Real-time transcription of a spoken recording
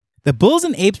The Bulls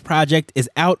and Apes project is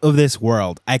out of this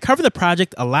world. I cover the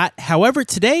project a lot. However,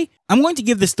 today I'm going to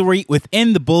give the story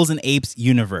within the Bulls and Apes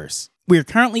universe. We're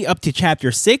currently up to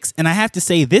chapter 6, and I have to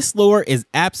say this lore is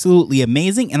absolutely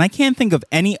amazing, and I can't think of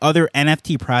any other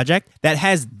NFT project that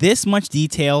has this much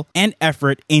detail and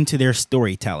effort into their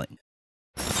storytelling.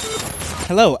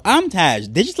 Hello, I'm Taj,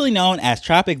 digitally known as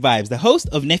Tropic Vibes, the host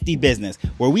of Nifty Business,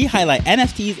 where we highlight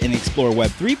NFTs and explore Web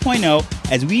 3.0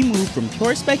 as we move from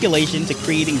pure speculation to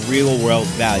creating real-world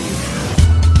value.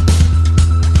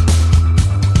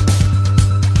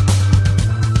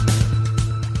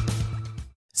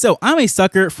 So I'm a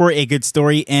sucker for a good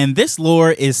story, and this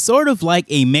lore is sort of like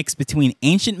a mix between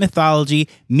ancient mythology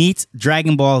meets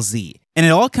Dragon Ball Z. And it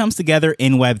all comes together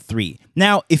in Web 3.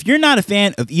 Now, if you're not a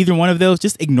fan of either one of those,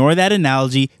 just ignore that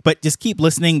analogy, but just keep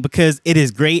listening because it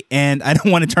is great, and I don't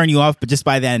want to turn you off but just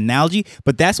by that analogy,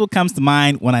 but that's what comes to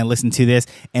mind when I listen to this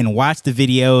and watch the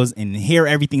videos and hear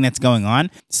everything that's going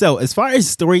on. So as far as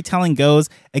storytelling goes,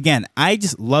 again, I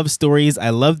just love stories. I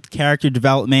love character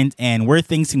development and where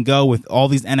things can go with all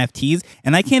these NFTs,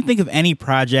 and I can't think of any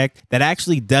project that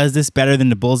actually does this better than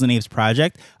the Bulls and Apes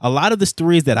project. A lot of the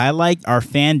stories that I like are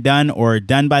fan-done or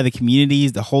done by the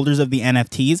communities, the holders of the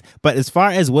NFTs. But as far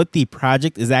as what the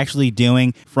project is actually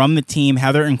doing from the team,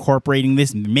 how they're incorporating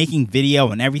this, making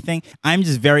video and everything, I'm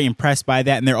just very impressed by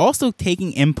that. And they're also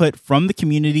taking input from the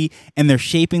community and they're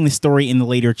shaping the story in the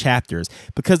later chapters.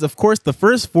 Because of course, the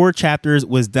first 4 chapters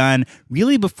was done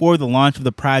really before the launch of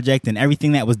the project and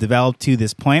everything that was developed to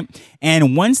this point.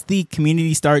 And once the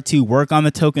community started to work on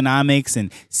the tokenomics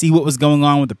and see what was going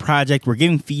on with the project, we're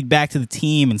giving feedback to the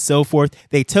team and so forth,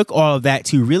 they took all of that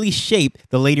to really shape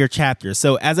the later chapters.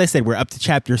 So as I said, we're up to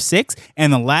chapter 6,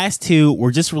 and the last 2 were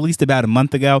just released about a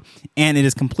month ago, and it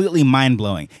is completely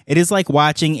mind-blowing. It is like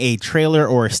watching a trailer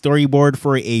or a storyboard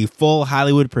for a full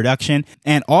Hollywood production,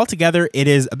 and altogether it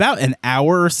is about an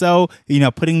hour or so,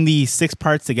 putting these 6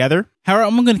 parts together. However,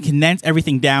 I'm going to condense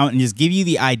everything down and just give you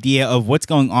the idea of what's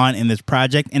going on in this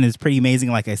project, and it's pretty amazing,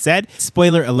 like I said.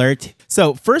 Spoiler alert.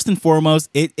 So first and foremost,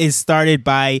 it is started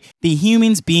by the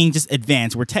humans being just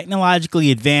advanced. We're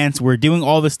technologically advanced. We're doing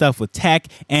all this stuff with tech,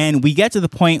 and we get to the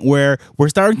point where we're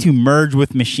starting to merge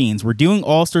with machines. We're doing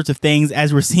all sorts of things,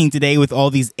 as we're seeing today with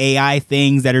all these AI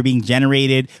things that are being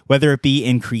generated, whether it be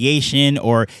in creation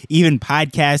or even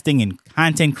podcasting and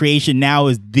content creation now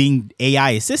is being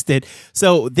AI assisted.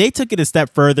 So they took it a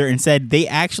step further and said they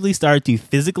actually started to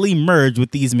physically merge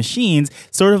with these machines,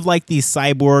 sort of like these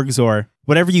cyborgs or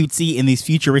whatever you'd see in these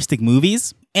futuristic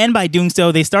movies. And by doing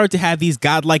so, they started to have these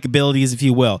godlike abilities, if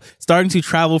you will, starting to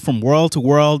travel from world to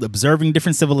world, observing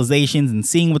different civilizations and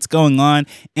seeing what's going on.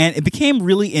 And it became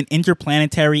really an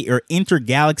interplanetary or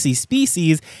intergalaxy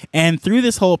species. And through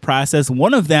this whole process,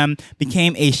 one of them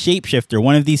became a shapeshifter,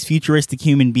 one of these futuristic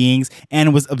human beings,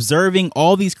 and was observing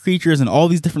all these creatures and all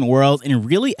these different worlds. And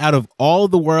really, out of all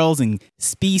the worlds and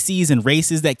species and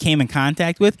races that came in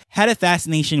contact with, had a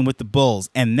fascination with the bulls.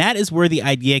 And that is where the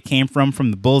idea came from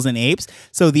the Bulls and Apes.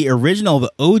 So the original,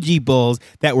 the OG bulls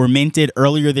that were minted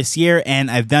earlier this year,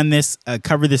 and I've done this,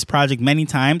 covered this project many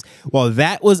times. Well,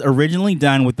 that was originally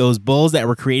done with those bulls that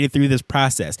were created through this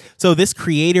process. So this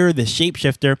creator, the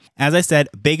shapeshifter, as I said,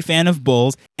 big fan of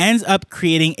bulls, ends up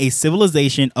creating a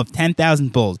civilization of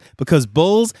 10,000 bulls because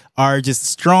bulls are just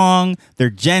strong,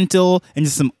 they're gentle, and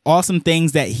just some awesome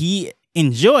things that he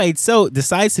enjoyed, so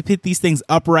decides to put these things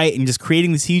upright and just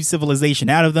creating this huge civilization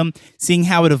out of them, seeing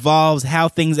how it evolves, how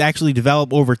things actually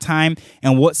develop over time,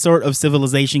 and what sort of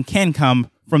civilization can come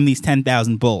from these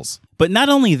 10,000 bulls. But not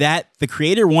only that, the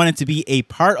creator wanted to be a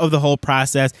part of the whole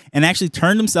process and actually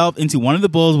turned himself into one of the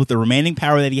bulls with the remaining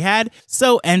power that he had,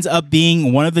 so ends up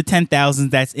being one of the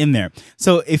 10,000 that's in there.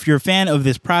 So if you're a fan of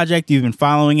this project, you've been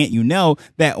following it, you know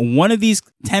that one of these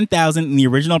 10,000 in the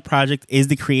original project is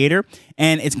the creator,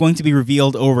 and it's going to be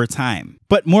revealed over time.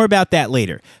 But more about that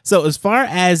later. So as far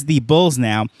as the bulls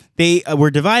now, they were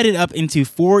divided up into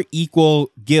 4 equal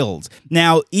guilds.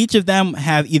 Now, each of them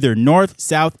have either north,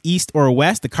 south, east, or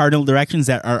west, the cardinal directions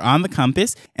that are on the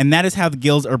compass, and that is how the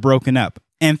guilds are broken up.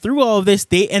 And through all of this,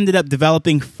 they ended up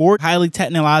developing 4 highly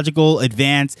technological,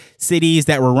 advanced cities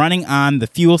that were running on the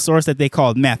fuel source that they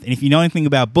called meth. And if you know anything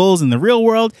about bulls in the real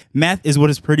world, meth is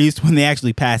what is produced when they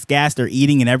actually pass gas. They're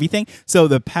eating and everything. So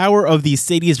the power of these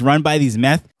cities run by these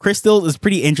meth crystals is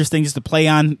pretty interesting just to play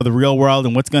on the real world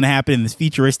and what's going to happen in this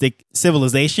futuristic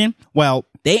civilization. Well,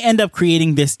 they end up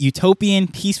creating this utopian,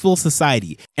 peaceful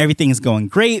society. Everything is going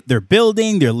great. They're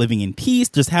building, they're living in peace,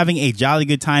 just having a jolly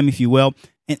good time, if you will.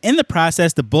 And in the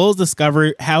process, the bulls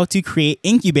discover how to create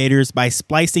incubators by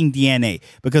splicing DNA.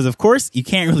 Because of course, you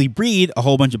can't really breed a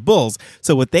whole bunch of bulls.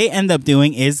 So what they end up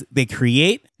doing is they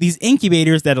create these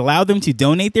incubators that allow them to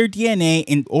donate their DNA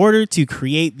in order to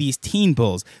create these teen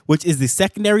bulls, which is the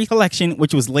secondary collection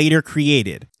which was later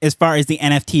created as far as the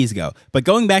NFTs go. But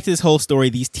going back to this whole story,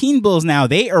 these teen bulls now,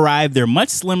 they arrive, they're much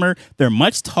slimmer, they're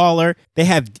much taller, they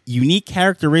have unique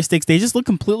characteristics, they just look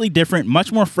completely different,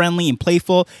 much more friendly and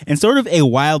playful, and sort of a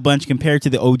wild bunch compared to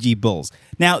the OG bulls.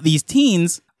 Now, these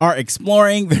teens are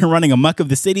exploring, they're running amok of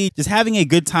the city, just having a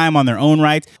good time on their own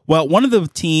rights. Well, one of the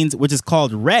teens, which is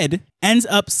called Red, ends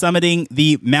up summiting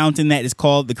the mountain that is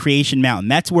called the Creation Mountain.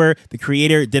 That's where the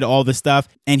creator did all this stuff.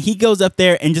 And he goes up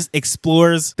there and just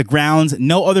explores the grounds.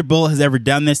 No other bull has ever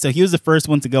done this. So he was the first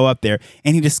one to go up there.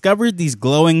 And he discovered these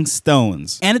glowing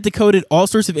stones. And it decoded all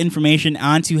sorts of information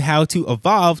onto how to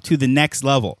evolve to the next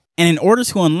level. And in order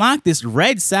to unlock this,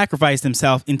 Red sacrificed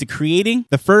himself into creating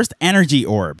the first energy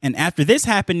orb. And after this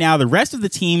happened, now the rest of the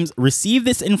teams received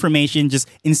this information just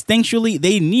instinctually.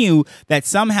 They knew that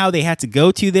somehow they had to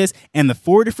go to this, and the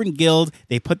 4 different guilds,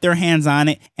 they put their hands on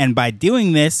it. And by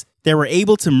doing this, they were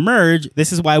able to merge.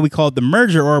 This is why we call it the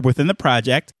merger orb within the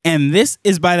project. And this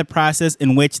is by the process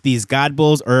in which these god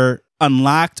bulls are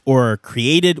unlocked or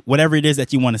created, whatever it is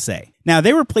that you want to say. Now,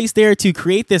 they were placed there to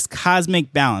create this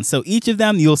cosmic balance. So each of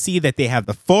them, you'll see that they have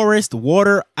the forest,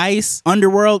 water, ice,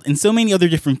 underworld, and so many other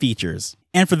different features.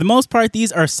 And for the most part,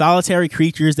 these are solitary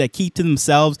creatures that keep to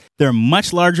themselves. They're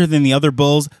much larger than the other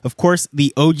bulls. Of course,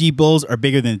 the OG bulls are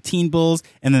bigger than the teen bulls,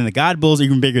 and then the god bulls are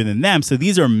even bigger than them. So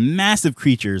these are massive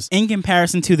creatures in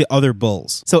comparison to the other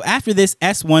bulls. So after this,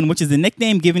 S1, which is the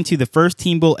nickname given to the first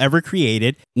teen bull ever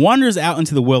created, wanders out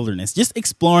into the wilderness, just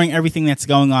exploring everything that's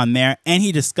going on there, and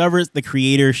he discovers the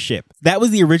creator's ship. That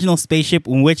was the original spaceship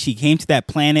in which he came to that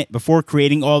planet before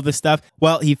creating all this stuff.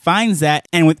 Well, he finds that,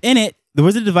 and within it, there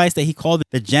was a device that he called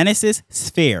the Genesis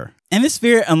Sphere. And this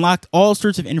sphere unlocked all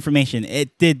sorts of information.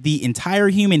 It did the entire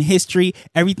human history,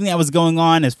 everything that was going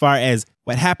on as far as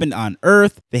what happened on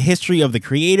Earth, the history of the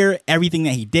creator, everything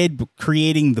that he did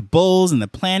creating the bulls and the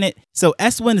planet. So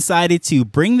S1 decided to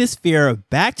bring this sphere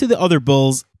back to the other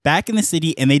bulls, back in the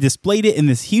city, and they displayed it in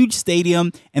this huge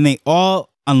stadium, and they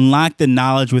all unlocked the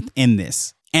knowledge within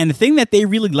this. And the thing that they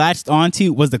really latched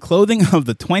onto was the clothing of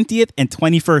the 20th and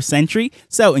 21st century.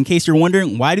 So in case you're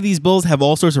wondering, why do these bulls have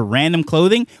all sorts of random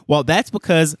clothing? Well, that's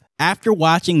because after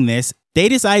watching this, they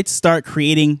decided to start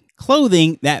creating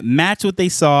clothing that matched what they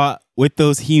saw with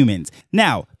those humans.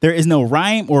 Now, there is no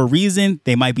rhyme or reason.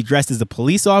 They might be dressed as a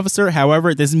police officer.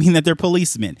 However, it doesn't mean that they're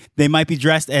policemen. They might be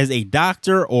dressed as a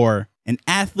doctor or an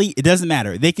athlete. It doesn't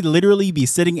matter. They could literally be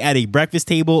sitting at a breakfast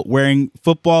table wearing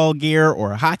football gear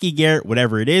or hockey gear,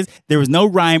 whatever it is. There was no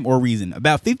rhyme or reason.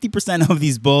 About 50% of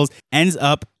these bulls ends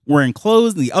up wearing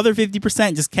clothes, and the other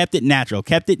 50% just kept it natural,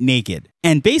 kept it naked.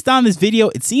 And based on this video,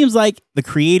 it seems like the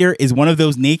creator is one of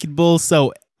those naked bulls.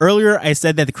 So earlier I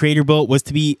said that the creator bull was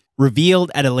to be revealed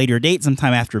at a later date,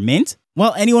 sometime after mint.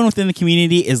 Well, anyone within the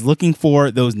community is looking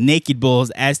for those naked bulls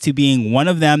as to being one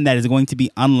of them that is going to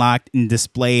be unlocked and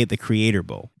display the creator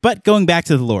bull. But going back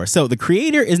to the lore, so the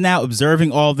creator is now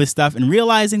observing all of this stuff and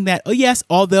realizing that, oh yes,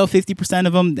 although 50%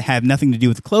 of them have nothing to do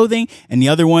with clothing, and the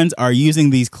other ones are using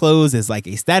these clothes as like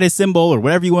a status symbol or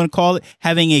whatever you want to call it,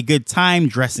 having a good time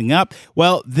dressing up,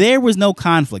 well, there was no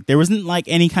conflict. There wasn't like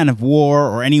any kind of war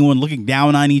or anyone looking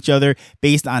down on each other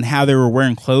based on how they were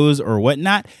wearing clothes or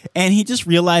whatnot. And he just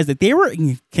realized that they were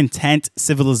in content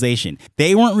civilization.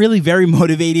 They weren't really very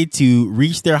motivated to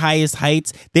reach their highest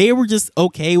heights. They were just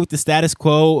okay with the status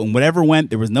quo and whatever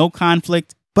went. There was no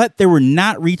conflict, but they were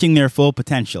not reaching their full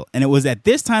potential. And it was at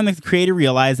this time that the creator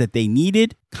realized that they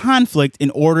needed conflict in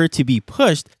order to be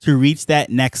pushed to reach that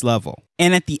next level.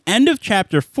 And at the end of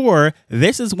chapter 4,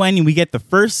 this is when we get the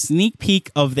first sneak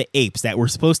peek of the apes that were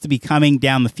supposed to be coming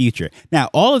down the future. Now,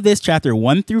 all of this, chapter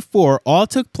 1 through 4, all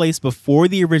took place before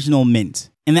the original mint.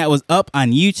 And that was up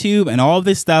on YouTube, and all of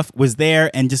this stuff was there,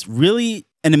 and just really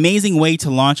an amazing way to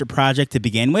launch a project to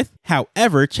begin with.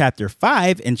 However, chapter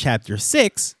 5 and chapter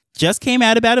 6 just came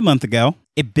out about a month ago.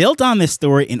 It built on this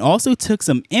story and also took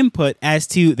some input as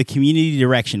to the community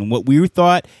direction, what we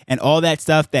thought, and all that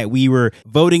stuff that we were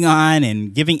voting on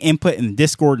and giving input in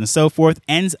Discord and so forth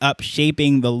ends up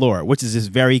shaping the lore, which is just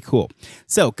very cool.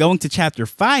 So going to chapter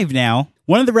 5 now,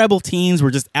 one of the rebel teens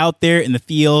were just out there in the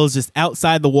fields, just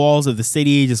outside the walls of the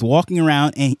city, just walking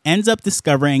around, and he ends up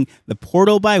discovering the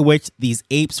portal by which these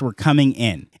apes were coming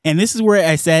in. And this is where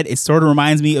I said it sort of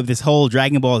reminds me of this whole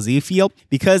Dragon Ball Z feel,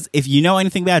 because if you know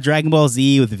anything about Dragon Ball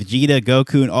Z with Vegeta,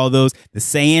 Goku, and all those, the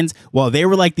Saiyans, well, they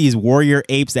were like these warrior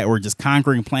apes that were just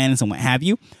conquering planets and what have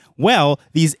you. Well,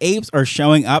 these apes are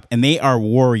showing up and they are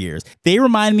warriors. They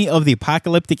remind me of the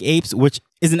Apocalyptic Apes, which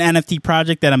is an NFT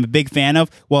project that I'm a big fan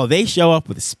of. Well, they show up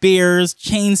with spears,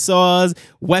 chainsaws,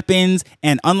 weapons,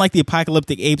 and unlike the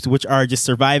Apocalyptic Apes, which are just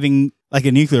surviving like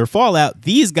a nuclear fallout,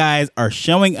 these guys are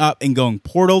showing up and going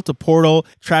portal to portal,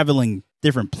 traveling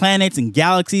different planets and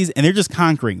galaxies, and they're just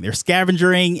conquering. They're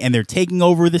scavenging and they're taking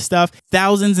over this stuff.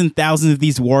 Thousands and thousands of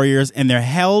these warriors, and they're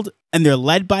held and they're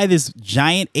led by this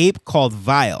giant ape called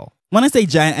Vile. When I say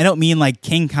giant, I don't mean like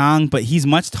King Kong, but he's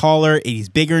much taller and he's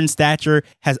bigger in stature,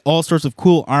 has all sorts of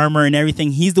cool armor and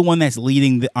everything. He's the one that's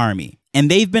leading the army. And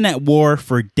they've been at war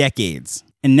for decades.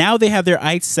 And now they have their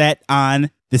eyes set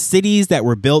on the cities that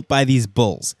were built by these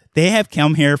bulls. They have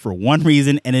come here for one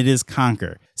reason, and it is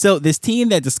conquer. So this team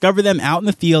that discovered them out in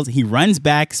the field, he runs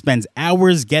back, spends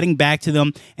hours getting back to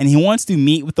them, and he wants to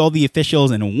meet with all the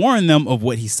officials and warn them of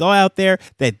what he saw out there,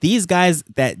 that these guys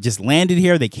that just landed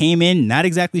here, they came in, not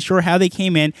exactly sure how they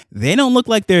came in. They don't look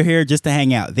like they're here just to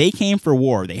hang out. They came for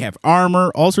war. They have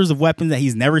armor, all sorts of weapons that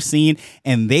he's never seen,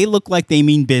 and they look like they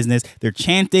mean business. They're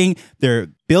chanting, they're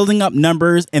building up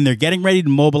numbers, and they're getting ready to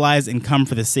mobilize and come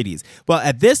for the cities. Well,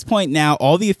 at this point now,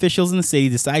 all the officials in the city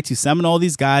decide to summon all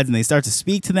these guys, and they start to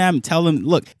speak to them and tell them,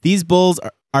 look, these bulls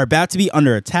are about to be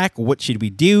under attack. What should we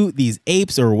do? These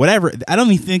apes or whatever. I don't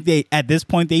even think at this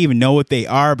point they even know what they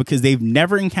are, because they've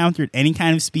never encountered any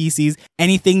kind of species,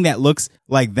 anything that looks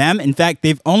like them. In fact,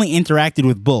 they've only interacted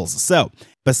with bulls. So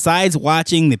besides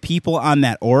watching the people on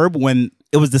that orb when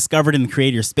it was discovered in the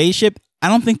creator's spaceship, I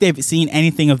don't think they've seen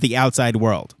anything of the outside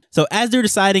world. So as they're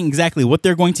deciding exactly what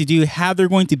they're going to do, how they're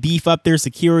going to beef up their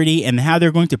security, and how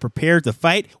they're going to prepare to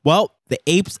fight, well, the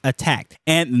apes attacked,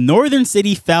 and Northern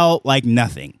City fell like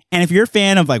nothing. And if you're a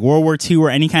fan of like World War II or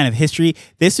any kind of history,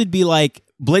 this would be like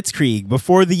Blitzkrieg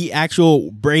before the actual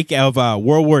break of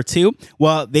World War II.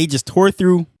 Well, they just tore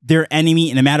through their enemy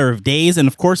in a matter of days. And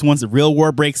of course, once the real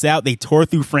war breaks out, they tore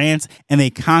through France and they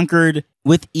conquered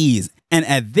with ease. And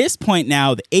at this point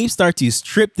now, the apes start to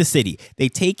strip the city. They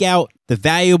take out the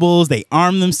valuables, they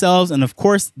arm themselves, and of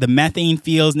course, the methane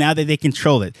fields, now that they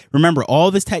control it. Remember,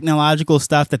 all this technological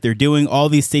stuff that they're doing, all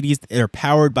these cities that are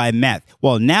powered by meth.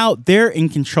 Well, now they're in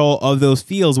control of those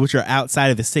fields, which are outside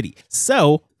of the city.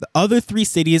 So the other three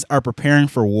cities are preparing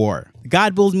for war. The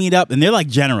God Bulls meet up, and they're like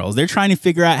generals. They're trying to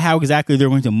figure out how exactly they're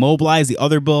going to mobilize the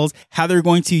other bulls, how they're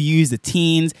going to use the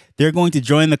teens. They're going to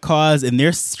join the cause, and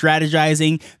they're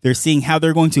strategizing. They're seeing how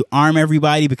they're going to arm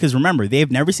everybody, because remember,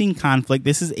 they've never seen conflict.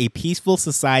 This is a peaceful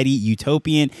society,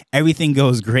 utopian. Everything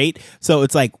goes great. So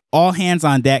it's like all hands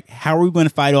on deck. How are we going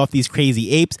to fight off these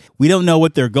crazy apes? We don't know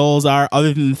what their goals are,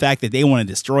 other than the fact that they want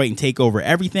to destroy and take over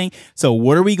everything. So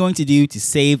what are we going to do to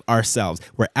save ourselves?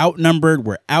 We're outnumbered,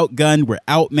 we're outgunned, we're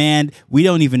outmanned. We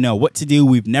don't even know what to do.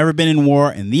 We've never been in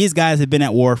war, and these guys have been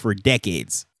at war for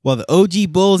decades. Well, the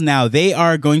OG Bulls now, they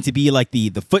are going to be like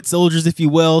the foot soldiers, if you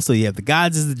will. So you have the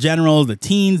gods as the generals, the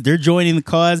teens, they're joining the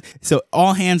cause. So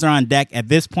all hands are on deck at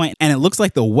this point, and it looks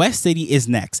like the West City is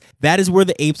next. That is where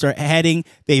the apes are heading.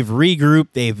 They've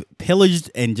regrouped, they've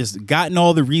pillaged and just gotten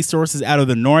all the resources out of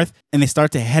the north, and they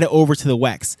start to head over to the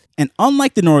West. And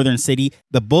unlike the Northern City,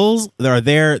 the bulls that are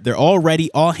there, they're all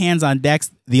ready, all hands on decks.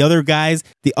 The other guys,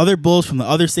 the other bulls from the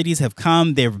other cities have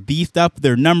come. They've beefed up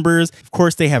their numbers. Of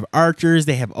course, they have archers.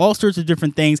 They have all sorts of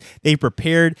different things. They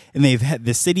prepared, and they've had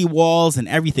the city walls and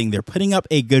everything. They're putting up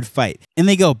a good fight. And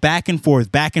they go back and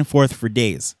forth for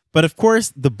days. But of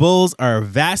course, the bulls are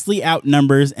vastly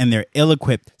outnumbered and they're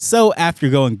ill-equipped. So after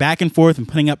going back and forth and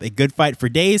putting up a good fight for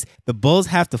days, the bulls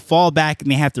have to fall back and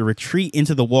they have to retreat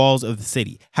into the walls of the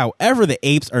city. However, the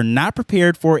apes are not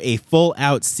prepared for a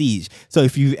full-out siege. So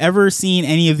if you've ever seen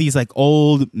any of these like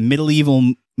old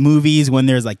medieval movies when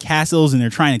there's like castles and they're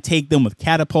trying to take them with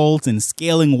catapults and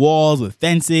scaling walls with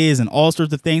fences and all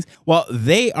sorts of things, well,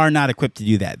 they are not equipped to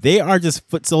do that. They are just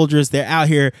foot soldiers. They're out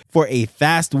here for a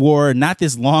fast war, not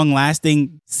this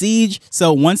long-lasting siege.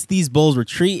 So once these bulls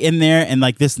retreat in there, and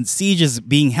like this siege is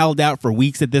being held out for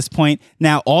weeks at this point,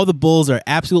 now all the bulls are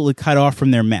absolutely cut off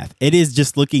from their meth. It is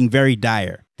just looking very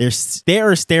dire. They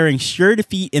are staring sure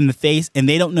defeat in the face, and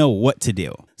they don't know what to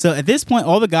do. So at this point,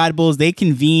 all the God Bulls, they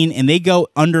convene and they go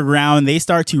underground. They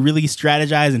start to really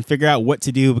strategize and figure out what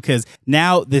to do, because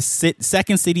now this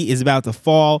second city is about to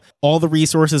fall. All the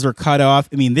resources are cut off.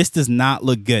 I mean, this does not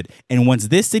look good. And once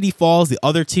this city falls, the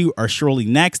other two are surely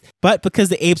next. But because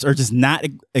the apes are just not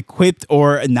equipped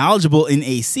or knowledgeable in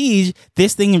a siege,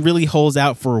 this thing really holds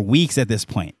out for weeks at this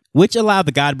point. which allowed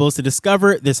the God Bulls to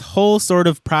discover this whole sort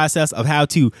of process of how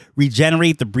to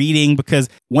regenerate the breeding, because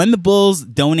when the bulls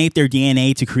donate their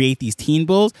DNA to create these teen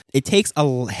bulls, it takes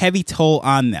a heavy toll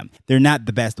on them. They're not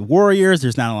the best warriors,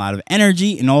 there's not a lot of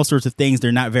energy and all sorts of things.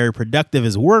 They're not very productive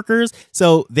as workers.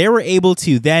 So they were able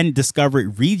to then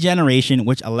discover regeneration,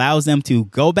 which allows them to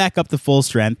go back up to full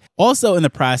strength. Also in the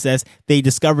process, they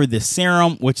discovered this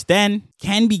serum, which then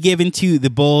can be given to the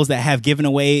bulls that have given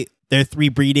away their 3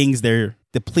 breedings. They're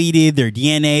depleted, their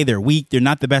DNA, they're weak, they're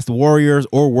not the best warriors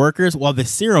or workers, while the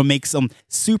serum makes them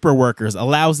super workers,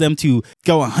 allows them to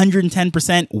go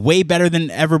 110%, way better than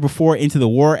ever before into the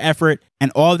war effort.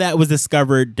 And all that was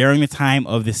discovered during the time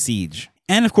of the siege.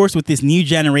 And of course, with this new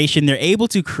generation, they're able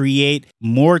to create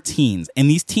more teens. And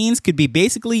these teens could be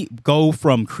basically go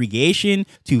from creation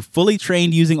to fully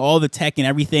trained using all the tech and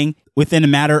everything within a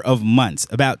matter of months.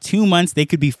 About 2 months, they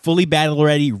could be fully battle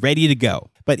ready, ready to go.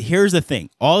 But here's the thing.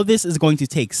 All of this is going to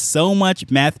take so much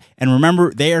meth. And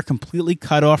remember, they are completely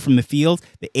cut off from the fields.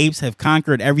 The apes have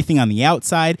conquered everything on the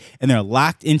outside and they're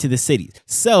locked into the cities.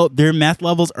 So their meth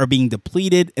levels are being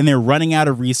depleted and they're running out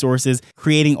of resources,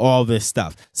 creating all this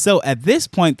stuff. So at this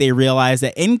point, they realize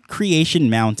that in Creation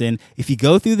Mountain, if you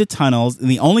go through the tunnels,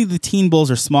 and only the teen bulls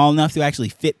are small enough to actually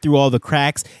fit through all the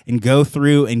cracks and go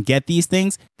through and get these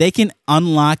things, they can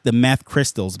unlock the meth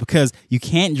crystals, because you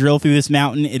can't drill through this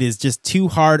mountain. It is just too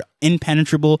hard,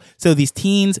 impenetrable. So these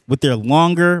teens with their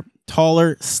longer,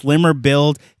 taller, slimmer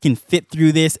build can fit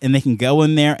through this, and they can go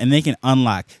in there and they can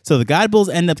unlock. So the God Bulls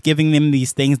end up giving them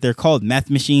these things. They're called meth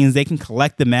machines. They can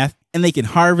collect the meth and they can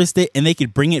harvest it and they can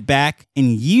bring it back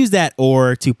and use that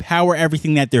ore to power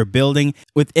everything that they're building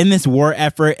within this war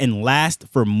effort and last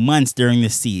for months during the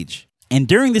siege. And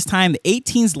during this time, the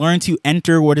 18s learn to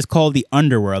enter what is called the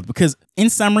underworld, because in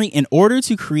summary, in order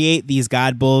to create these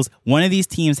God Bulls, one of these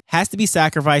teams has to be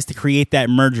sacrificed to create that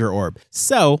merger orb.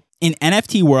 So in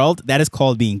NFT world, that is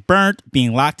called being burnt,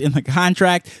 being locked in the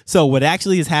contract. So what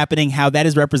actually is happening, how that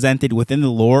is represented within the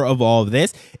lore of all of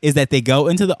this, is that they go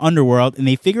into the underworld and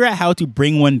they figure out how to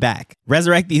bring one back,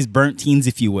 resurrect these burnt teens,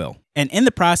 if you will. And in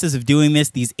the process of doing this,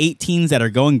 these 18s that are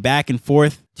going back and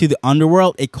forth to the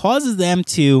underworld, it causes them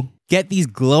to get these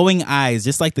glowing eyes,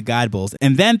 just like the God Bulls.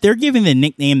 And then they're given the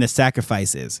nickname the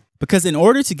Sacrifices, because in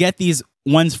order to get these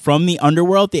ones from the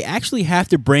underworld, they actually have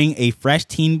to bring a fresh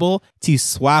teen bull to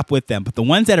swap with them. But the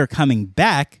ones that are coming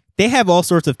back, they have all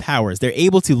sorts of powers. They're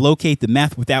able to locate the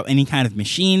meth without any kind of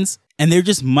machines, and they're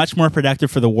just much more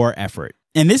productive for the war effort.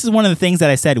 And this is one of the things that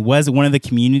I said was one of the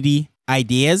community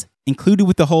ideas included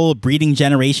with the whole breeding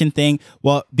generation thing.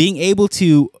 Well, being able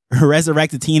to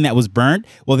resurrect a teen that was burned,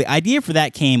 well, the idea for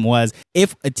that was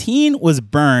if a teen was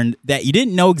burned that you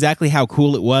didn't know exactly how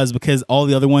cool it was, because all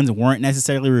the other ones weren't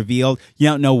necessarily revealed, you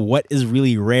don't know what is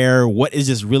really rare, what is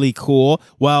just really cool.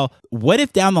 Well, what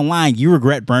if down the line you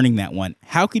regret burning that one?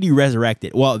 How could you resurrect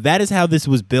it? Well, that is how this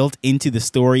was built into the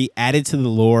story, added to the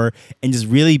lore, and just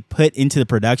really put into the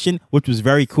production, which was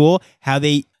very cool, how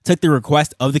they took the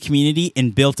request of the community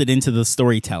and built it into the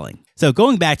storytelling. So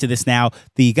going back to this now,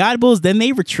 the God Bulls, then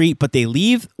they retreat, but they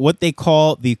leave what they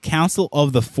call the Council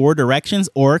of the Four Directions,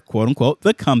 or quote unquote,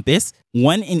 the compass,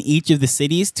 one in each of the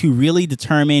cities, to really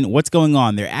determine what's going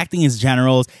on. They're acting as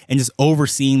generals and just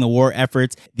overseeing the war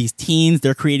efforts. These teens,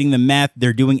 they're creating the meth,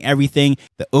 they're doing everything.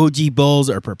 The OG Bulls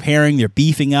are preparing, they're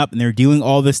beefing up, and they're doing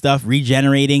all this stuff,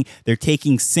 regenerating, they're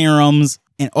taking serums,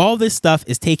 and all this stuff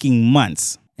is taking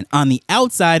months. And on the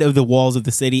outside of the walls of the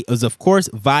city is, of course,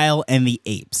 Vile and the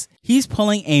apes. He's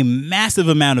pulling a massive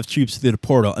amount of troops through the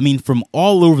portal. I mean, from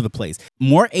all over the place.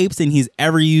 More apes than he's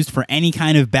ever used for any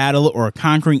kind of battle or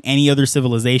conquering any other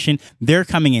civilization. They're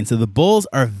coming in. So the bulls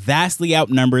are vastly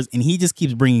outnumbered, and he just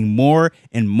keeps bringing more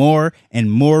and more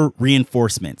and more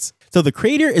reinforcements. So the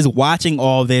creator is watching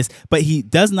all this, but he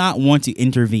does not want to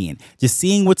intervene. Just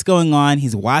seeing what's going on,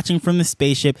 he's watching from the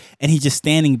spaceship, and he's just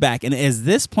standing back. And it's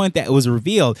this point that it was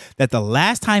revealed that the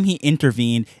last time he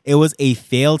intervened, it was a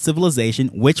failed civilization,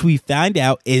 which we found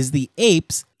out is the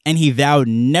apes, and he vowed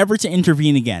never to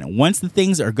intervene again. Once the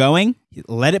things are going,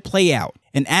 let it play out.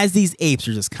 And as these apes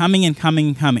are just coming and coming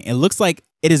and coming, it looks like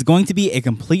it is going to be a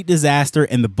complete disaster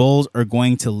and the bulls are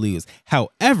going to lose.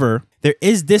 However, there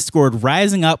is discord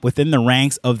rising up within the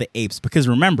ranks of the apes, because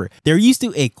remember, they're used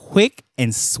to a quick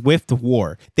and swift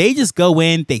war. They just go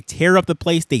in, they tear up the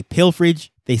place, they pilferage,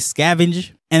 they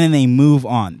scavenge, and then they move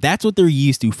on. That's what they're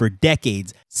used to for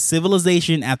decades,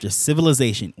 civilization after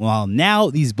civilization. While now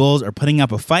these bulls are putting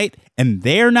up a fight, and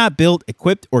they're not built,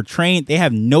 equipped, or trained. They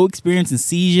have no experience in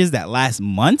sieges that last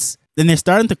months. then they're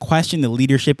starting to question the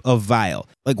leadership of Vile.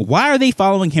 Like, why are they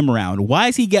following him around? Why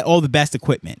does he get all the best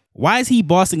equipment? Why is he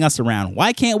bossing us around?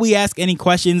 Why can't we ask any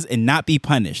questions and not be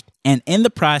punished? And in the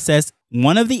process,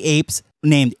 one of the apes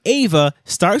named Ava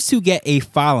starts to get a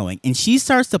following, and she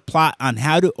starts to plot on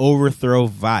how to overthrow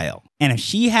Vile. And if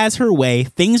she has her way,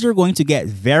 things are going to get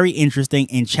very interesting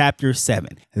in chapter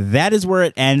 7. That is where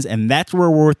it ends, and that's where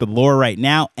we're with the lore right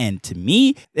now. And to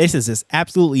me, this is just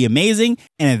absolutely amazing.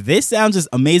 And if this sounds just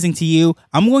amazing to you,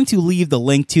 I'm going to leave the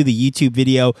link to the YouTube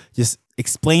video just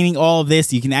explaining all of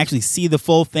this. You can actually see the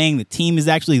full thing. The team is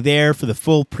actually there for the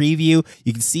full preview.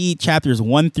 You can see chapters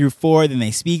 1 through 4, then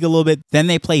they speak a little bit, then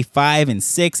they play 5 and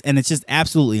 6, and it's just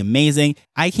absolutely amazing.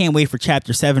 I can't wait for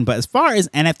chapter 7, but as far as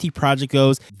NFT project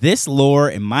goes, this lore,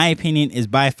 in my opinion, is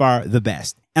by far the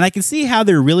best. And I can see how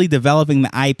they're really developing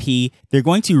the IP. They're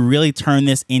going to really turn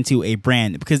this into a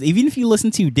brand, because even if you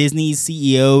listen to Disney's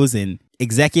CEOs and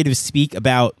executives speak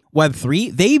about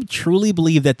Web3, they truly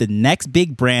believe that the next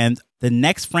big brand, the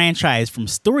next franchise from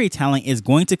storytelling is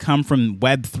going to come from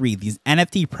Web3, these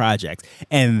NFT projects.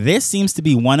 And this seems to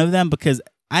be one of them, because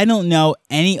I don't know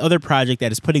any other project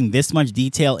that is putting this much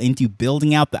detail into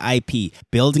building out the IP,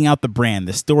 building out the brand,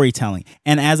 the storytelling.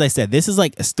 And as I said, this is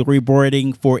like a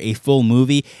storyboarding for a full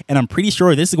movie. And I'm pretty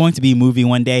sure this is going to be a movie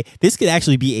one day. This could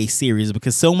actually be a series,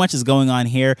 because so much is going on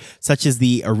here, such as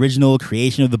the original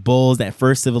creation of the bulls, that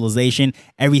first civilization,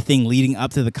 everything leading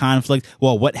up to the conflict.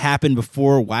 Well, what happened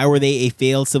before? Why were they a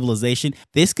failed civilization?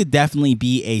 This could definitely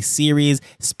be a series,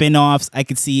 spin-offs. I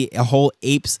could see a whole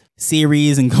apes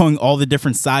series and going all the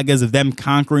different sagas of them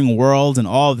conquering worlds and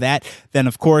all of that. Then,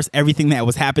 of course, everything that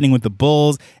was happening with the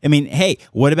bulls. I mean, hey,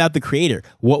 what about the creator?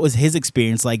 What was his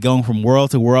experience like going from world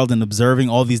to world and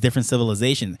observing all these different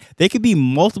civilizations? There could be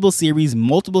multiple series,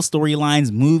 multiple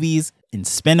storylines, movies, and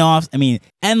spin-offs. I mean,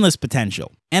 endless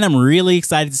potential. And I'm really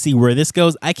excited to see where this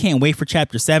goes. I can't wait for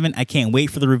chapter 7. I can't wait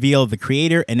for the reveal of the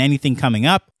creator and anything coming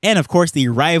up. And of course, the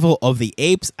arrival of the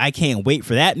apes. I can't wait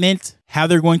for that mint, how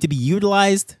they're going to be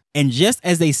utilized. And just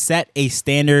as they set a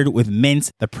standard with Mint,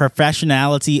 the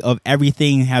professionality of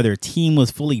everything, how their team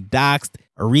was fully doxxed,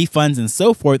 refunds, and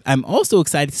so forth, I'm also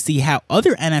excited to see how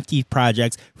other NFT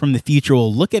projects from the future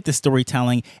will look at the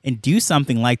storytelling and do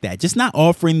something like that. Just not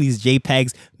offering these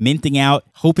JPEGs, minting out,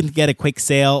 hoping to get a quick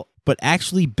sale, but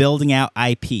actually building out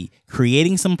IP,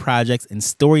 creating some projects and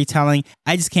storytelling.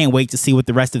 I just can't wait to see what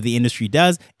the rest of the industry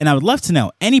does. And I would love to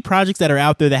know any projects that are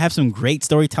out there that have some great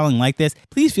storytelling like this.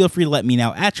 Please feel free to let me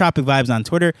know at Tropic Vibes on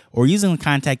Twitter or using the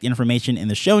contact information in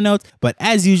the show notes. But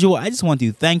as usual, I just want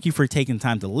to thank you for taking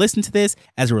time to listen to this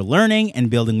as we're learning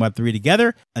and building Web3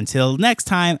 together. Until next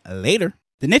time, later.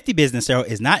 The Nifty Business Arrow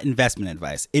is not investment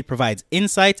advice. It provides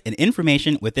insights and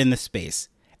information within the space.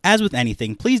 As with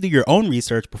anything, please do your own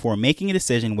research before making a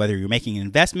decision whether you're making an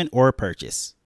investment or a purchase.